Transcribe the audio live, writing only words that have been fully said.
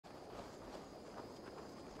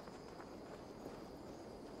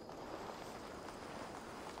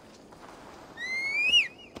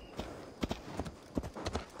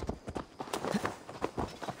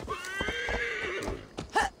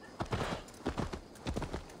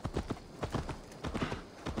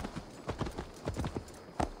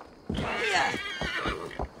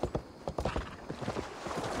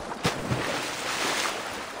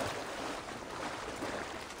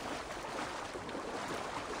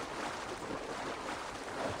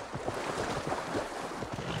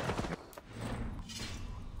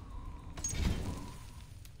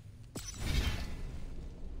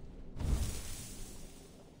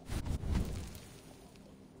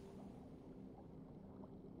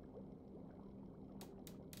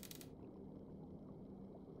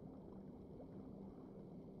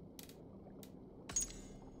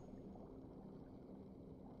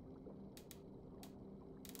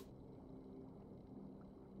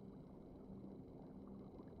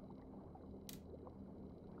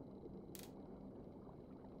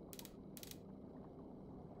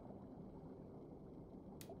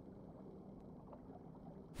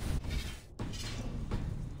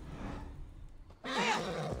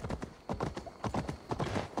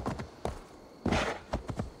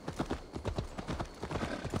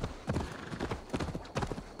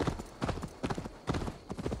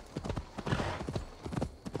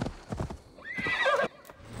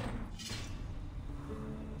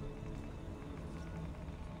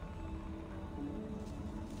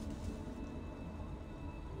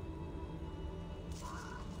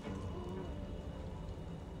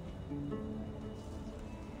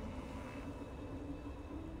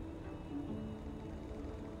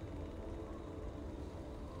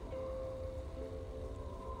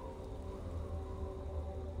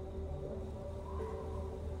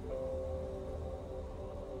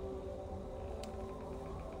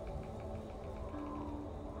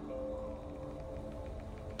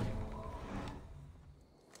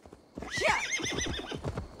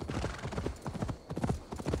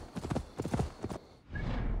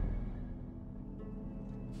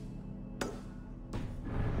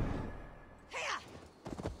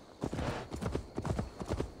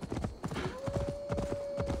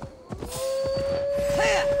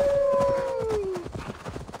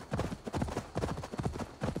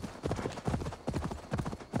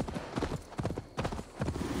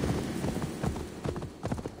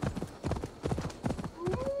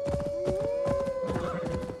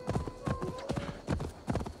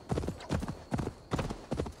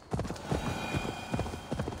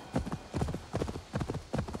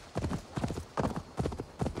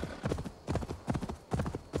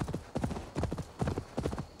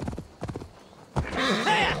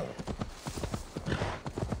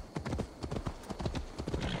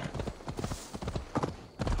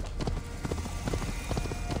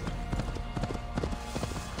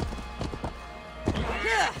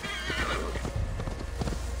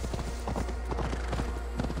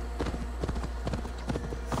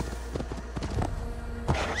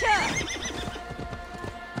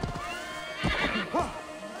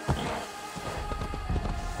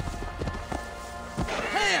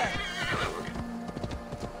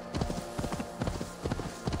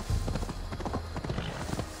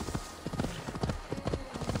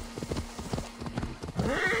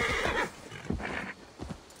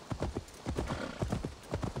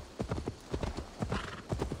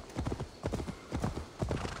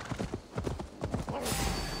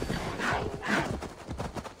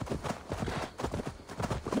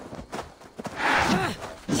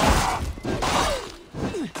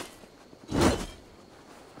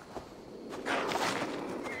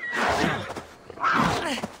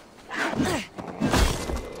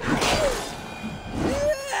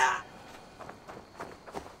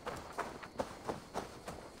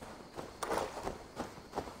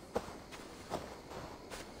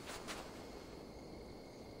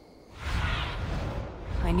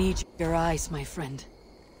need your eyes, my friend.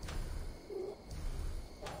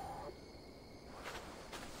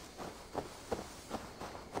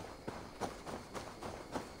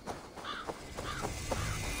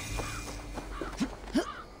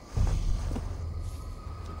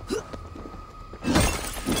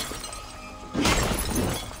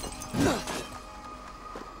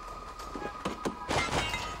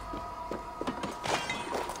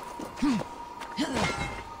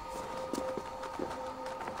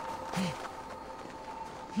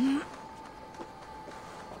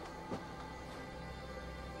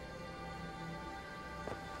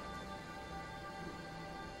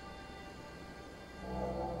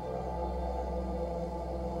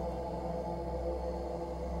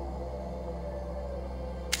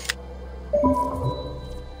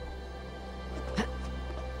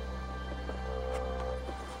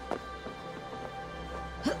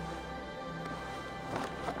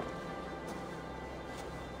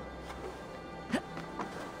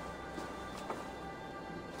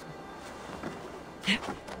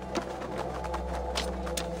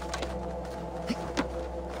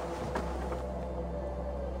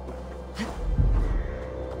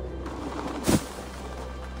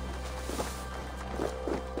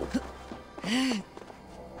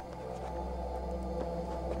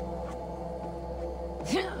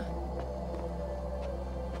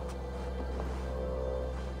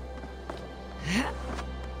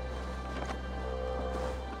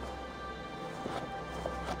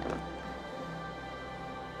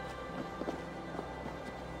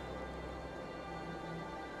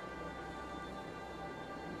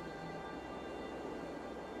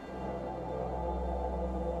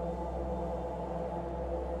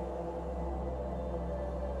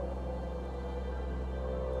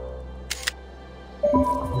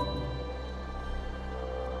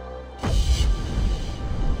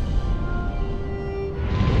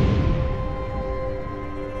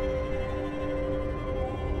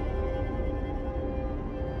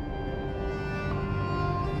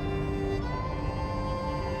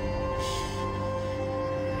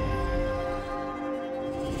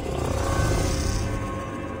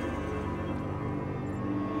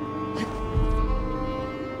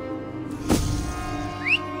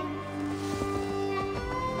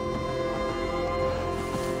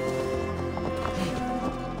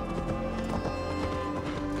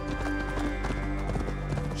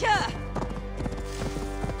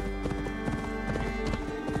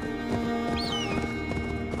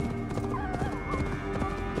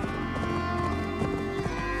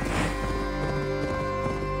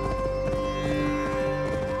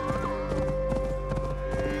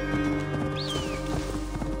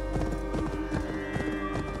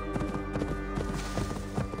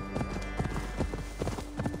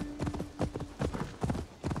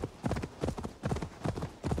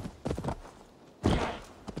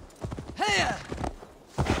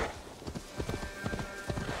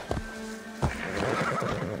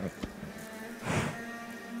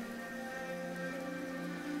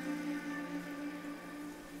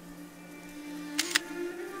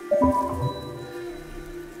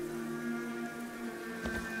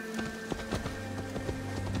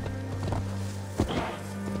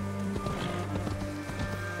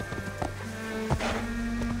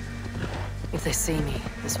 If they see me,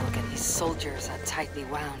 this will get these soldiers tightly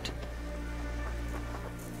wound.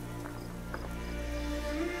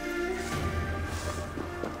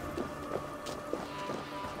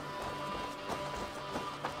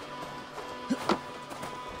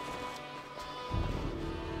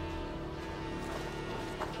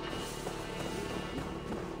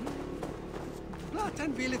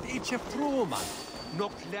 Laten vill ett itche froma.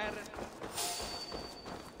 Nog lär...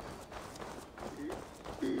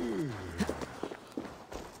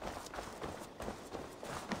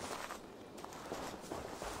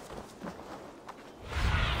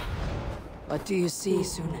 What do you see,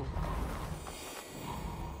 Sunan?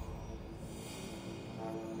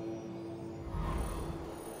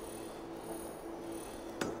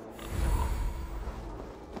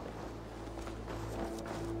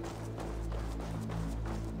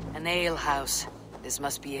 An ale house. This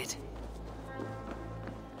must be it.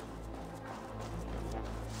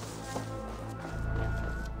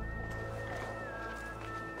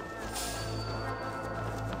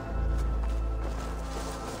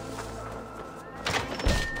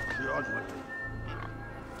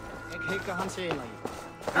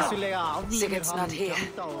 Sigurd's not here.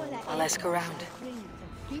 I'll ask around.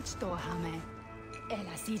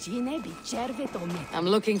 I'm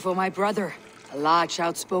looking for my brother, a large,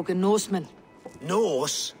 outspoken Norseman.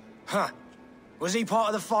 Norse? Huh. Was he part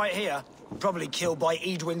of the fight here? Probably killed by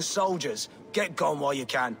Edwin's soldiers. Get gone while you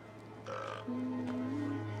can.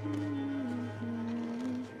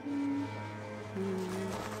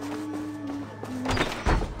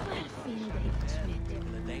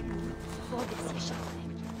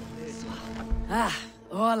 Ah,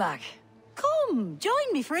 Orlak. Come, join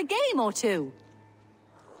me for a game or two.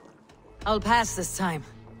 I'll pass this time.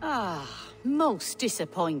 Ah, most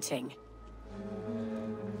disappointing.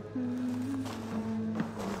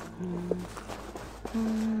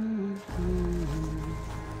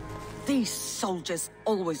 These soldiers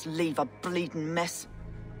always leave a bleeding mess.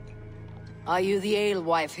 Are you the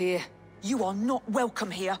alewife here? You are not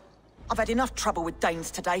welcome here. I've had enough trouble with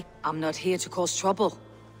Danes today. I'm not here to cause trouble.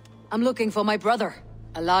 I'm looking for my brother,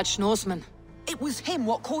 a large Norseman. It was him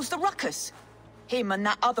what caused the ruckus. Him and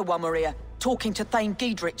that other one were here, talking to Thane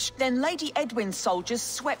Giedrich. Then Lady Edwin's soldiers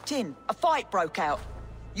swept in. A fight broke out.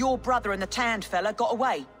 Your brother and the tanned fella got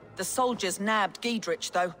away. The soldiers nabbed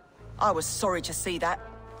Giedrich, though. I was sorry to see that.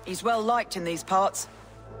 He's well liked in these parts.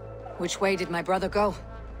 Which way did my brother go?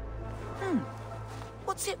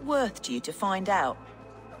 What's it worth to you to find out?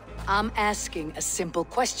 I'm asking a simple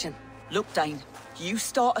question. Look, Dane, you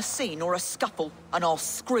start a scene or a scuffle, and I'll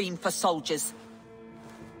scream for soldiers.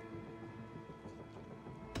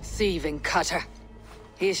 Thieving cutter.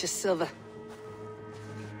 Here's your silver.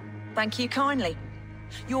 Thank you kindly.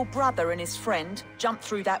 Your brother and his friend jumped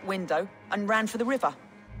through that window and ran for the river.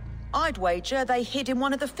 I'd wager they hid in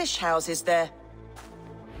one of the fish houses there.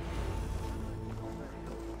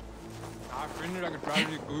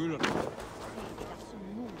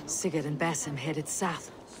 Sigurd and Basim headed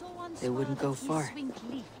south. They wouldn't go far.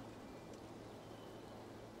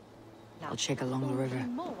 I'll check along the river.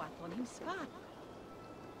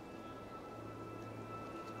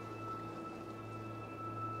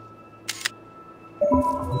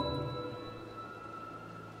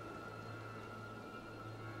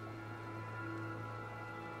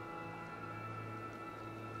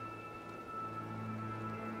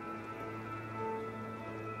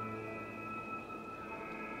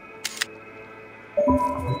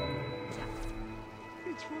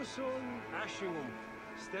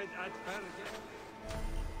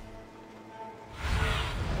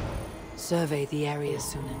 Survey the area,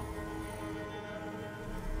 Sunan.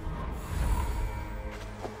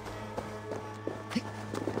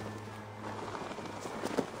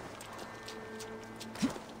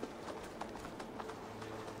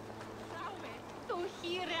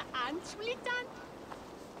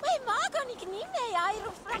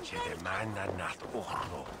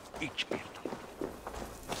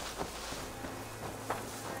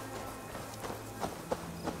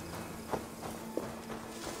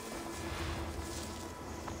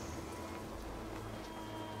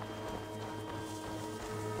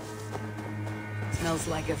 Smells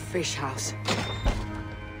like a fish house.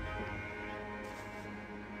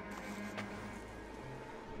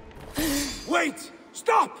 Wait!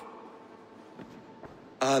 Stop!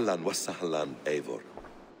 Ahlan wa sahlan, Eivor.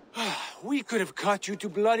 We could have cut you to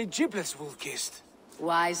bloody giblets, Wolfkist.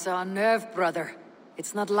 Why so unnerved, brother?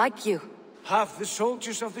 It's not like you. Half the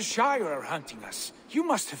soldiers of the Shire are hunting us. You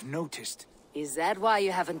must have noticed. Is that why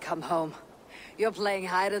you haven't come home? You're playing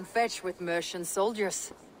hide and fetch with Mercian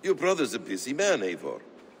soldiers. Your brother's a busy man, Eivor.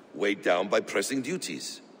 Weighed down by pressing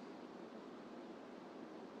duties.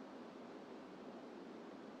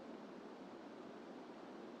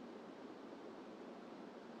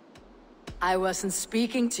 I wasn't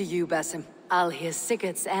speaking to you, Basim. I'll hear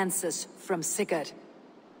Sigurd's answers from Sigurd.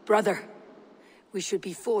 Brother, we should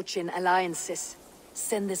be forging alliances.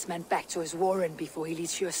 Send this man back to his warren before he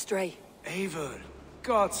leads you astray. Eivor,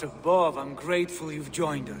 gods above, I'm grateful you've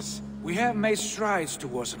joined us. We have made strides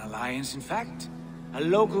towards an alliance, in fact. A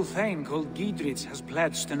local thane called Giedrich has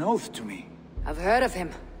pledged an oath to me. I've heard of him.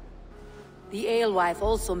 The alewife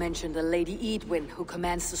also mentioned a Lady Edwin who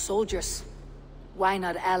commands the soldiers. Why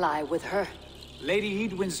not ally with her? Lady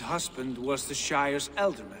Edwin's husband was the Shire's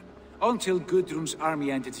elderman, until Gudrun's army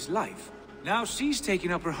ended his life. Now she's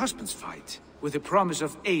taking up her husband's fight, with the promise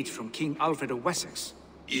of aid from King Alfred of Wessex.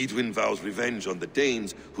 Edwin vows revenge on the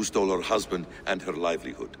Danes who stole her husband and her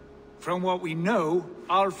livelihood. From what we know,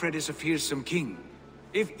 Alfred is a fearsome king.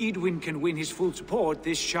 If Edwin can win his full support,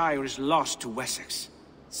 this Shire is lost to Wessex.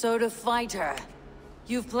 So to fight her,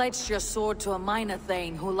 you've pledged your sword to a minor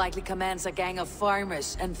thane who likely commands a gang of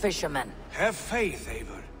farmers and fishermen. Have faith,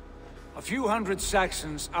 Eivor. A few hundred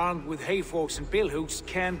Saxons armed with hayforks and billhooks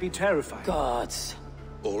can be terrifying. Gods.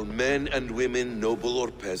 All men and women, noble or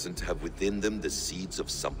peasant, have within them the seeds of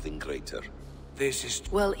something greater. This is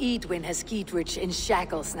Well, Edwin has Giedrich in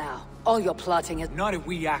shackles now. All your plotting is... not if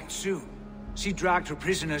we act soon. She dragged her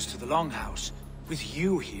prisoners to the Longhouse. With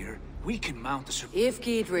you here, we can mount the If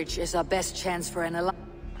Giedrich is our best chance for an alliance...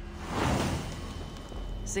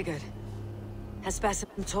 Sigurd, has Basim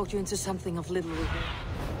talked you into something of little reward?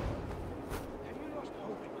 Have you lost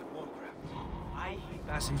hope in my warcraft? I hate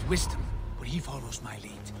Basim's wisdom, but he follows my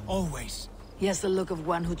lead. Always. He has the look of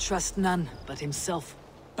one who trusts none but himself.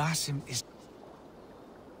 Basim is...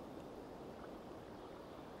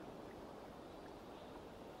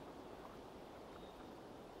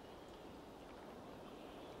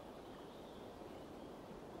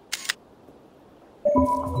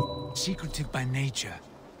 secretive by nature,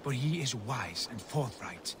 but he is wise and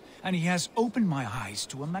forthright, and he has opened my eyes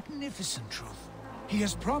to a magnificent truth. He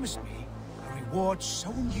has promised me a reward so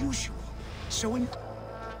unusual, so incredible.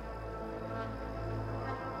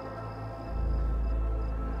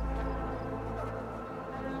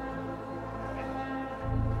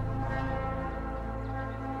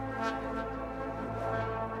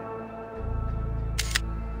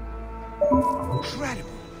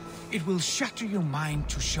 It will shatter your mind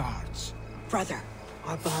to shards. Brother,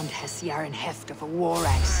 our bond has the iron heft of a war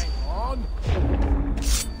axe.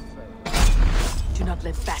 Do not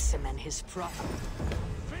let Basim and his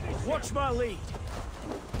Watch my lead.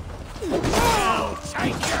 I'll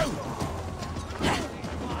take you!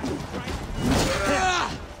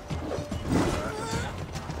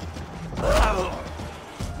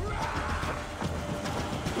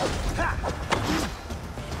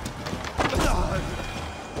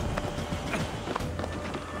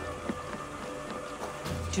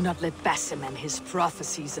 Do not let Basim and his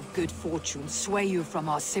prophecies of good fortune sway you from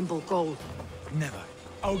our simple goal. Never.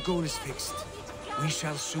 Our goal is fixed. We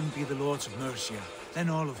shall soon be the lords of Mercia, then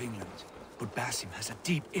all of England. But Basim has a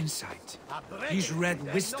deep insight. He's read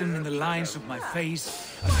wisdom in the lines of my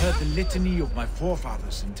face, and heard the litany of my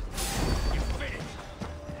forefathers, and...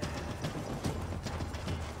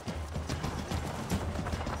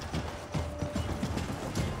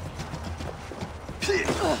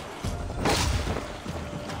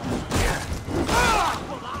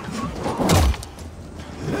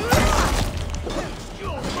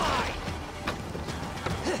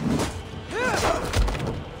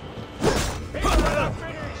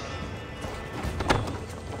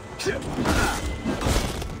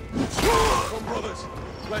 Come, brothers.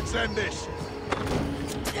 Let's end this.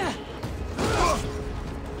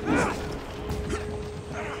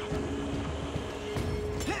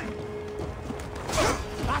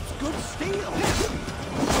 That's good steel!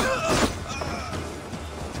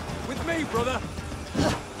 With me, brother!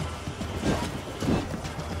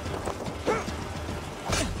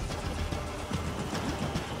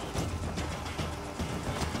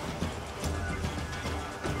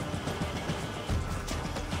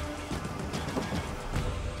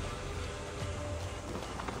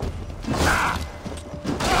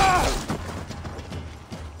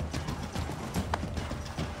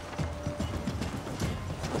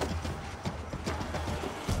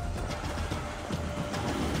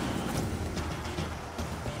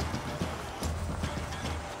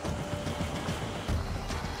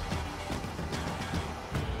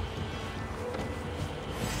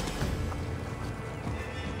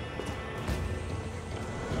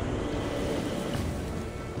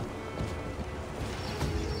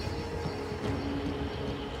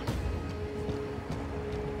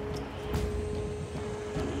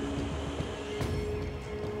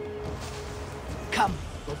 Come,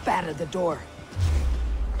 we'll batter the door.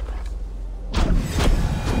 I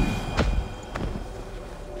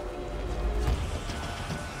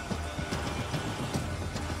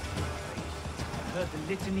heard the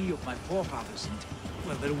litany of my forefathers, and...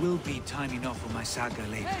 well, there will be time enough for my saga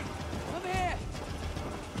later. Hey, come here!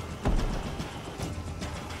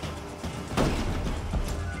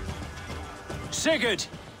 Sigurd,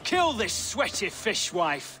 kill this sweaty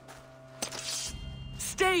fishwife.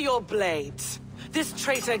 Stay your blades. This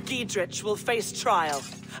traitor Giedrich will face trial,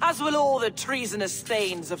 as will all the treasonous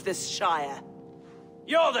thanes of this shire.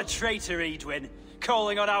 You're the traitor, Edwin,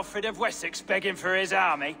 calling on Alfred of Wessex begging for his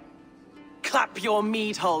army. Clap your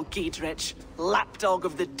mead hole, Giedrich, lapdog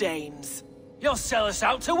of the Danes. You'll sell us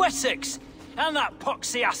out to Wessex, and that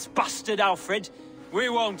poxy-ass bastard Alfred. We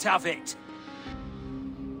won't have it.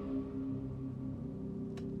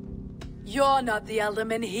 You're not the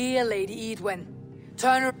alderman here, Lady Edwin.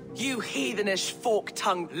 Turn her... You heathenish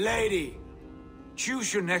fork-tongued... Lady,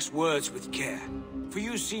 choose your next words with care. For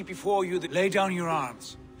you see before you that lay down your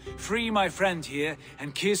arms. Free my friend here,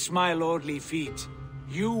 and kiss my lordly feet.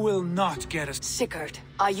 You will not get us... Sigurd,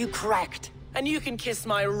 are you cracked? And you can kiss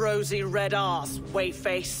my rosy red arse,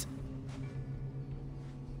 wayface.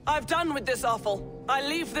 I've done with this offal. I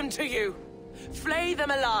leave them to you. Flay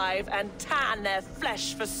them alive and tan their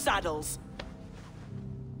flesh for saddles.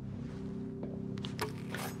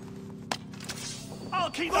 I'll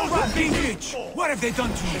keep the Gingrich! What have they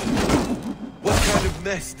done to you? What kind of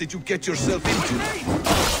mess did you get yourself into?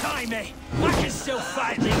 Tie me! I can still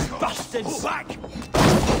fight these bastards! Back!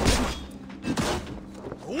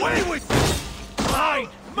 Away with you! Mine!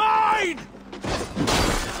 Mine!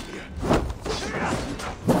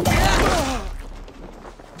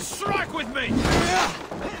 Strike with me!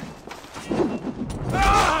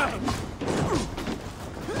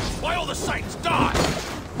 Why all the saints die?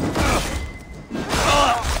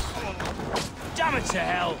 Damn it to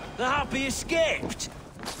hell! The Harpy escaped!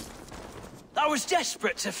 I was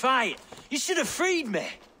desperate to fight. You should have freed me.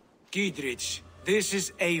 Giedrich, this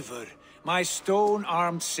is Eivor, my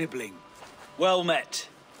stone-armed sibling. Well met.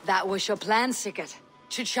 That was your plan, Sigurd.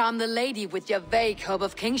 To charm the lady with your vague hope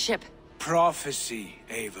of kingship. Prophecy,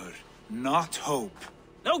 Eivor, not hope.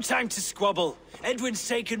 No time to squabble. Edwin's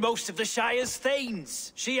taken most of the Shire's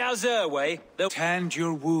thanes. She has her way, though... Tend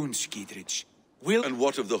your wounds, Giedrich. We'll... And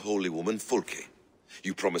what of the holy woman Fulke?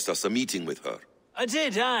 You promised us a meeting with her. I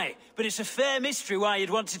did, aye. But it's a fair mystery why you'd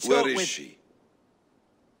want to talk with... Where is she?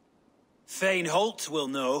 Thane Holt will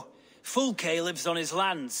know. Fulke lives on his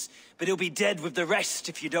lands, but he'll be dead with the rest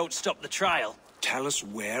if you don't stop the trial. Tell us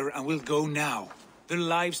where, and we'll go now. Their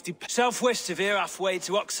lives depend... Southwest of here, halfway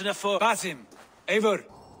to Oxenaford. Basim! Eivor!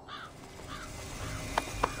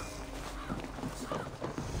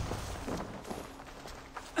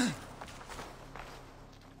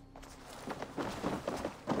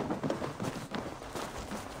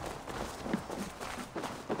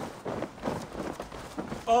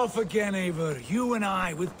 Off again, Eivor. You and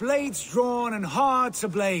I, with blades drawn and hearts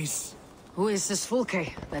ablaze. Who is this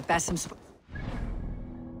Fulke that Basim's...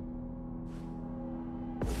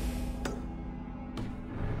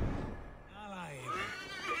 Ally,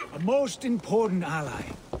 Eivor. A most important ally.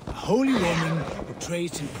 A holy woman who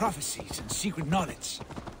trades in prophecies and secret knowledge.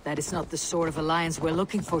 That is not the sort of alliance we're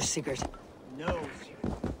looking for, Sigurd. No,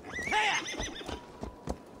 Sigurd.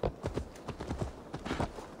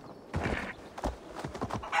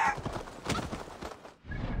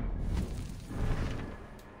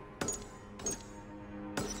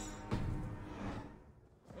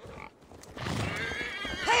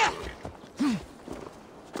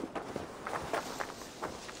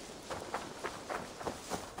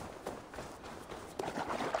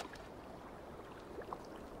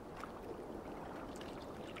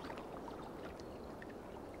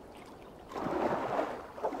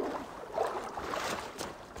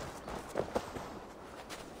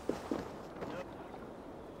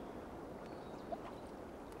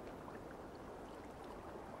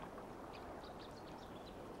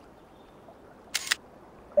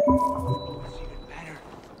 Better.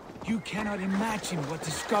 You cannot imagine what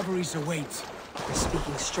discoveries await. You're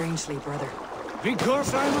speaking strangely, brother.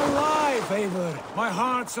 Because I'm alive, Eivor. My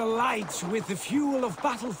heart's alight with the fuel of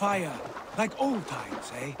battle fire. Like old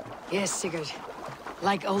times, eh? Yes, Sigurd.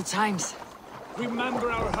 Like old times.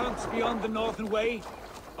 Remember our hunts beyond the Northern Way?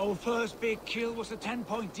 Our first big kill was a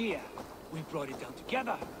 10-point deer. We brought it down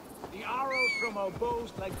together. The arrows from our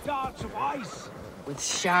bows like darts of ice. With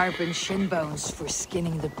sharpened shin bones for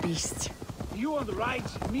skinning the beast. You on the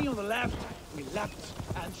right, me on the left. We leapt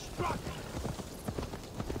and struck.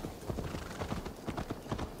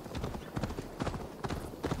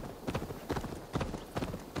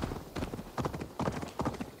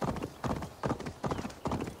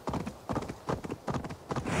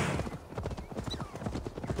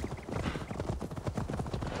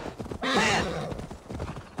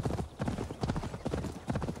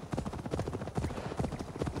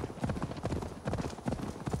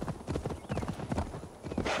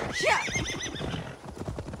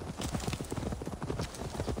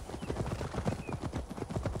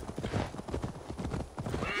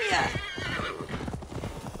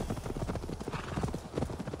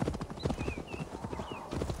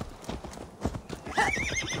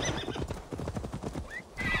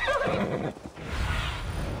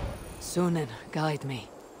 Sunan, guide me.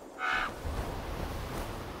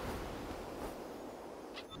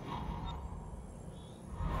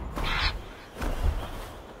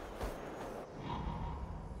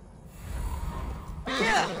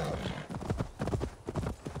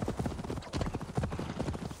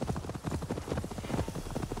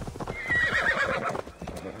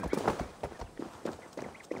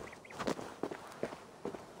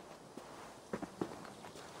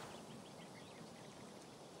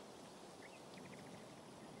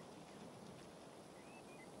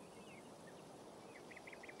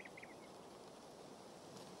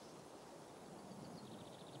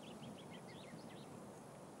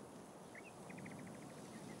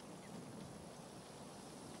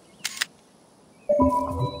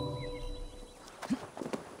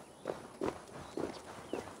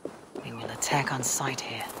 We will attack on sight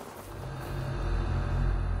here.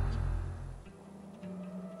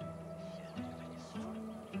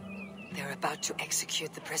 They're about to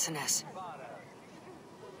execute the prisoners.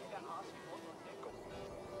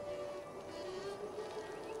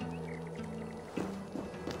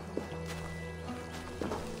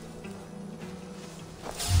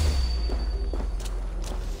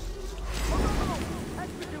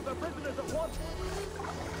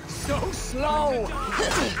 So slow!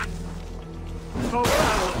 Oh,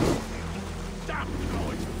 damn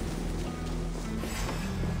Lord!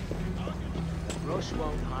 Rush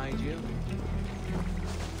won't hide you.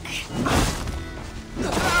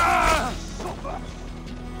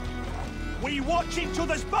 We watch each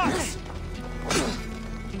other's backs!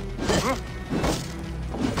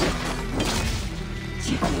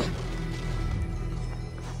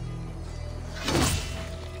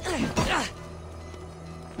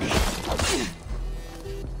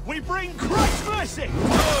 We bring Christ's mercy!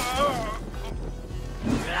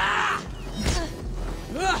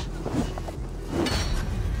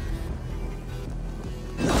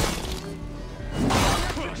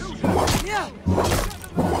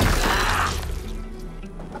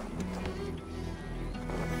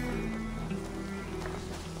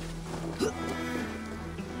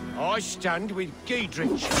 I stand with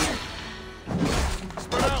Giedrich.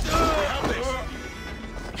 Spread out! Have this!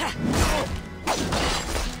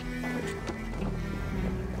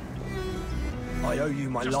 I owe you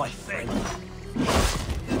my life, friend.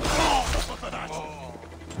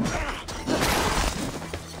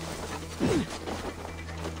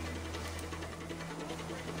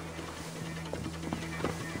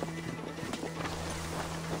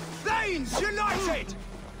 Thanes united!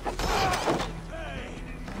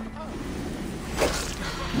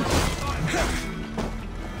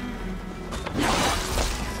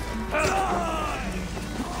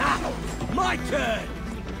 My turn!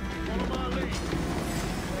 Follow my lead.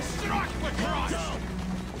 Strike with Christ!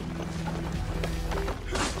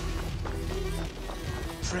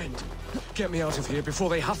 Friend, get me out of here before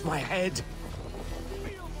they have my head.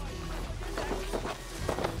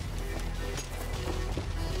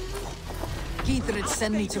 Giedrich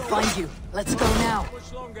sent me to find you. Let's go now.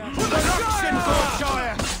 Production for